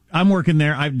age, I'm working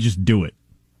there, I just do it.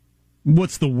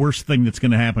 What's the worst thing that's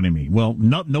going to happen to me? Well,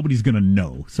 nobody's going to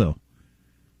know, so...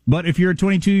 But if you're a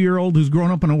 22-year-old who's grown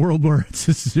up in a world where it's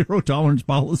a zero-tolerance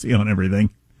policy on everything...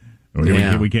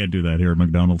 We can't do that here at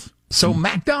McDonald's. So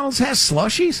McDonald's has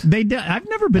slushies? I've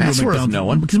never been That's to worth McDonald's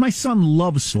knowing. because my son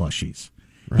loves slushies.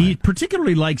 Right. He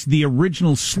particularly likes the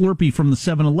original Slurpee from the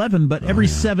 7-Eleven, but every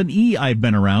 7E I've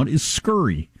been around is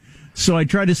scurry. So I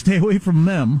try to stay away from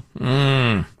them.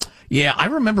 Yeah, I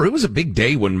remember it was a big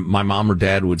day when my mom or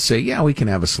dad would say, yeah, we can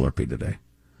have a Slurpee today.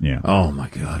 Yeah. Oh, my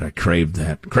God, I craved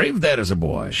that. Craved that as a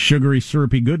boy. Sugary,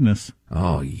 syrupy goodness.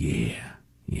 Oh, yeah.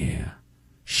 Yeah.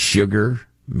 Sugar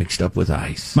mixed up with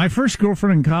ice. My first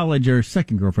girlfriend in college, or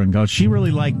second girlfriend in college, she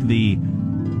really liked the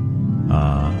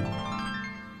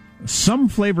some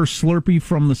flavor Slurpee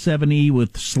from the 7E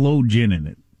with slow gin in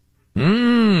it.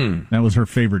 That was her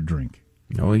favorite drink.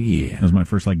 Oh, yeah. That was my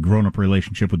first grown-up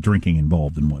relationship with drinking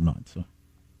involved and whatnot. So,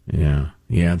 yeah.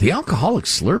 The alcoholic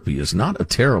Slurpee is not a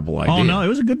terrible idea. Oh, no, it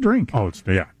was a good drink. Oh,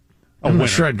 yeah. I'm not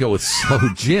sure I'd go with slow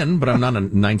gin, but I'm not a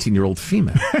 19-year-old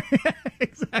female.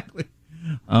 Exactly.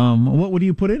 What would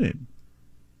you put in it?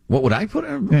 What would I put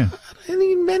in? Yeah.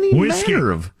 Any whiskey.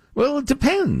 manner of... Well, it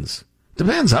depends.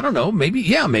 I don't know. Maybe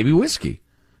whiskey.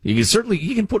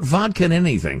 You can put vodka in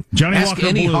anything. Johnny Ask Walker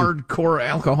any Blue. hardcore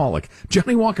alcoholic.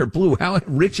 Johnny Walker Blue. How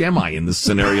rich am I in this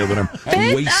scenario that I'm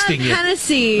wasting it?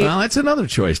 Hennessy. Well, that's another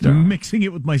choice, darling. Mixing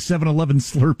it with my 7-Eleven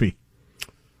Slurpee.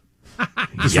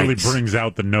 This really brings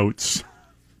out the notes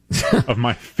of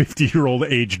my 50-year-old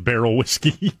aged barrel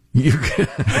whiskey.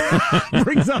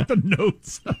 Brings out the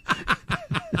notes.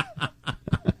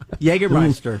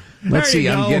 Jägermeister. Let's see.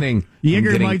 I'm getting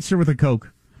Jägermeister with a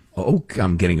Coke. Oak.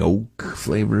 I'm getting oak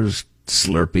flavors.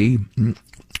 Slurpee.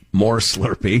 More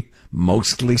Slurpee.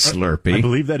 Mostly Slurpee. I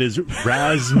believe that is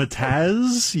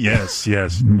razzmatazz.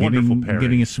 Yes. Wonderful pairing.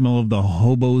 Getting a smell of the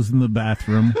hobos in the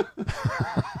bathroom.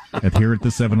 Here at the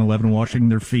 7-Eleven washing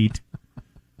their feet.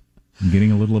 I'm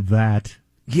getting a little of that.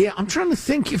 Yeah, I'm trying to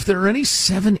think if there are any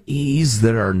 7Es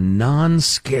that are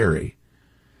non-scary.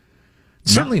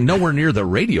 Certainly nowhere near the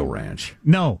Radio Ranch.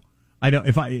 No. I don't.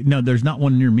 There's not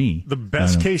one near me. The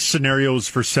best case scenarios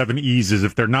for 7Es is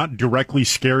if they're not directly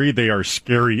scary, they are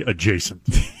scary adjacent.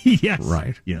 Yes.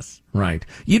 Right. Yes. Right.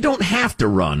 You don't have to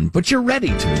run, but you're ready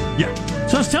to. Yeah.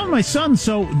 So I was telling my son,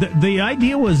 the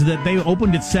idea was that they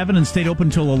opened at 7 and stayed open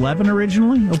until 11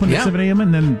 originally, opened at 7 a.m.,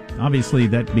 and then obviously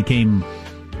that became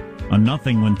a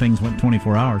nothing when things went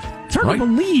 24 hours. It's hard to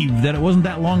believe that it wasn't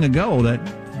that long ago that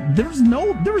there was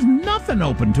nothing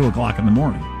open 2 o'clock in the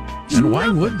morning. And why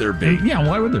would there be? Yeah,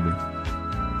 why would there be?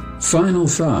 Final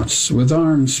Thoughts with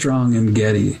Armstrong and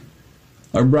Getty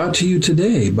are brought to you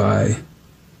today by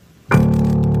 2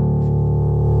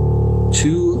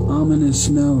 ominous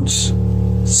notes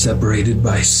separated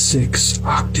by 6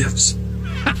 octaves.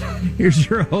 Here's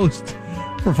your host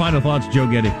for Final Thoughts, Joe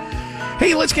Getty.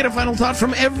 Hey, let's get a final thought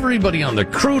from everybody on the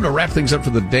crew to wrap things up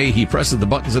for the day. He presses the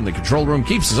buttons in the control room,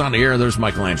 keeps us on the air. There's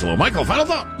Michelangelo. Michael, final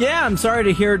thought. Yeah, I'm sorry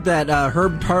to hear that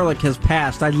Herb Tarlick has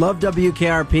passed. I love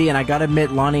WKRP, and I got to admit,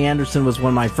 Lonnie Anderson was one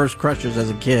of my first crushes as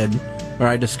a kid, where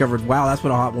I discovered, wow, that's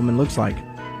what a hot woman looks like.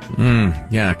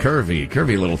 Yeah,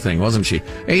 curvy little thing, wasn't she?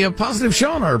 Hey, Positive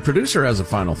Sean, our producer, has a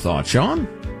final thought. Sean?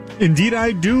 Indeed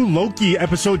I do. Loki,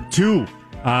 episode 2.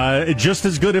 Just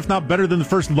as good, if not better than the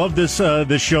first. Love this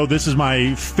show. This is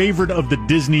my favorite of the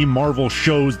Disney Marvel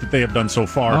shows that they have done so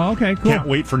far. Oh, okay, cool. Can't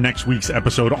wait for next week's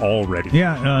episode already.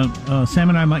 Yeah, Sam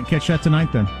and I might catch that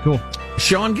tonight then. Cool.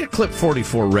 Sean, get clip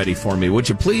 44 ready for me, would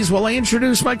you please, while I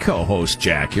introduce my co-host,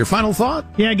 Jack. Your final thought?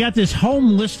 Yeah, I got this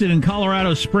home listed in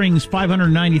Colorado Springs,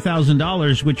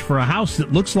 $590,000, which for a house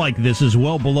that looks like this is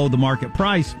well below the market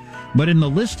price. But in the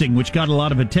listing, which got a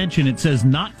lot of attention, it says,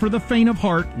 not for the faint of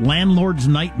heart, landlord's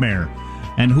nightmare.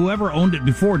 And whoever owned it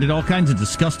before did all kinds of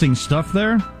disgusting stuff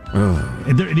there.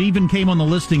 It even came on the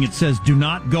listing, it says, do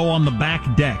not go on the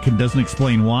back deck, and doesn't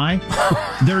explain why.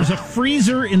 There's a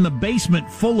freezer in the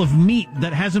basement full of meat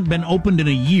that hasn't been opened in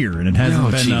a year, and it hasn't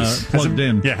been plugged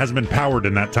in. Yeah, hasn't been powered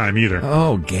in that time either.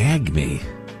 Oh, gag me.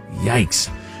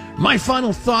 Yikes. My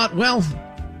final thought, well,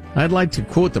 I'd like to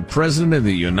quote the President of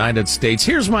the United States.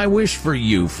 Here's my wish for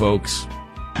you, folks.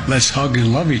 Let's hug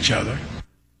and love each other.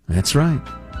 That's right.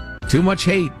 Too much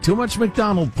hate, too much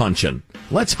McDonald punching.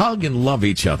 Let's hug and love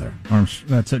each other.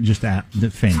 That's just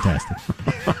fantastic.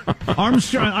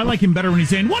 Armstrong, I like him better when he's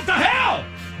saying, what the hell?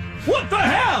 What the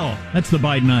hell? That's the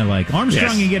Biden I like.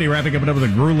 Armstrong and Getty wrapping up another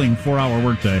grueling 4-hour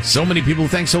workday. So many people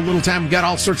think so little time. We've got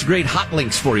all sorts of great hot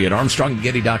links for you at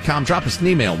ArmstrongandGetty.com. Drop us an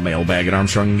email, mailbag at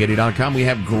ArmstrongandGetty.com. We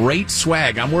have great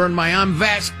swag. I'm wearing my I'm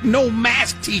Vax No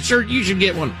Mask t-shirt. You should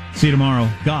get one. See you tomorrow.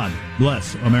 God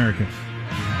bless America.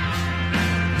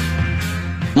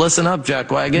 Listen up,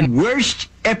 Jackwagon. Worst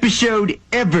episode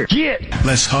ever.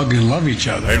 Let's hug and love each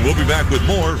other. And we'll be back with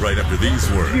more right after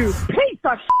these words. You piece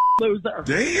of loser.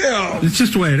 Damn. It's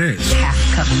just the way it is.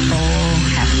 Half cup full,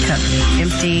 half cup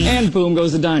empty. And boom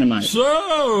goes the dynamite.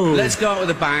 So, let's go out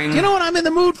with a bang. You know what I'm in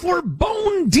the mood for?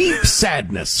 Bone deep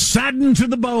sadness. Saddened to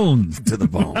the bone. To the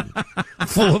bone.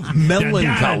 Full of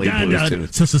melancholy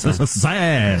blues.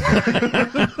 Sad.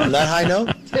 On that high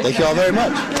note, thank you all very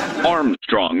much.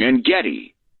 Armstrong and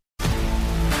Getty.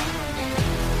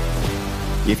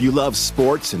 If you love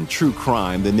sports and true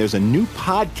crime, then there's a new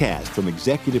podcast from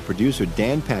executive producer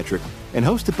Dan Patrick and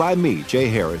hosted by me, Jay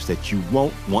Harris, that you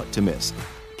won't want to miss.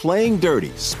 Playing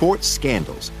Dirty: Sports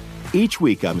Scandals. Each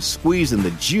week, I'm squeezing the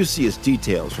juiciest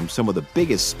details from some of the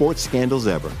biggest sports scandals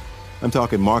ever. I'm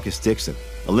talking Marcus Dixon,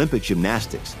 Olympic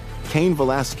gymnastics, Cain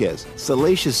Velasquez,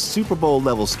 salacious Super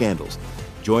Bowl-level scandals.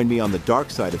 Join me on the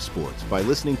dark side of sports by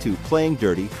listening to Playing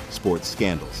Dirty: Sports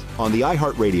Scandals on the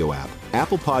iHeartRadio app,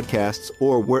 Apple Podcasts,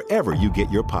 or wherever you get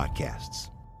your podcasts.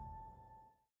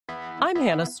 I'm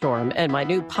Hannah Storm, and my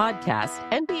new podcast,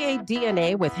 NBA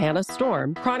DNA with Hannah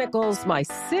Storm, chronicles my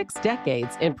 6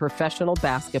 decades in professional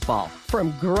basketball.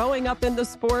 From growing up in the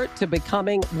sport to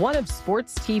becoming one of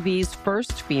sports TV's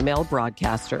first female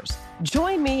broadcasters.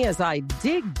 Join me as I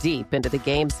dig deep into the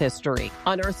game's history,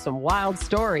 unearth some wild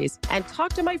stories, and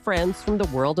talk to my friends from the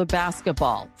world of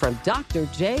basketball, from Dr.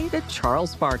 J to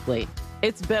Charles Barkley.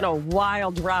 It's been a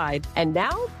wild ride, and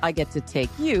now I get to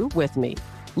take you with me.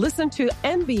 Listen to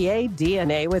NBA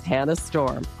DNA with Hannah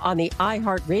Storm on the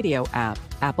iHeartRadio app,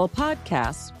 Apple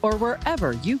Podcasts, or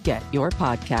wherever you get your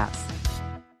podcasts.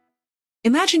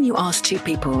 Imagine you ask 2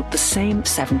 people the same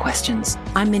 7 questions.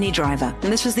 I'm Minnie Driver,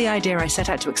 and this was the idea I set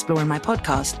out to explore in my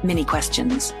podcast, Minnie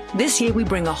Questions. This year, we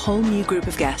bring a whole new group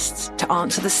of guests to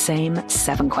answer the same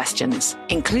 7 questions,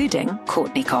 including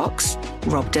Courtney Cox,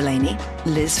 Rob Delaney,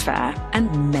 Liz Phair,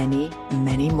 and many,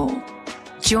 many more.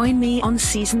 Join me on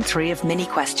Season 3 of Minnie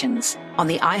Questions on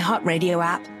the iHeartRadio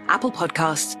app, Apple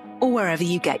Podcasts, or wherever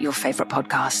you get your favorite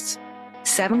podcasts.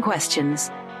 7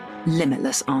 questions,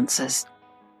 limitless answers.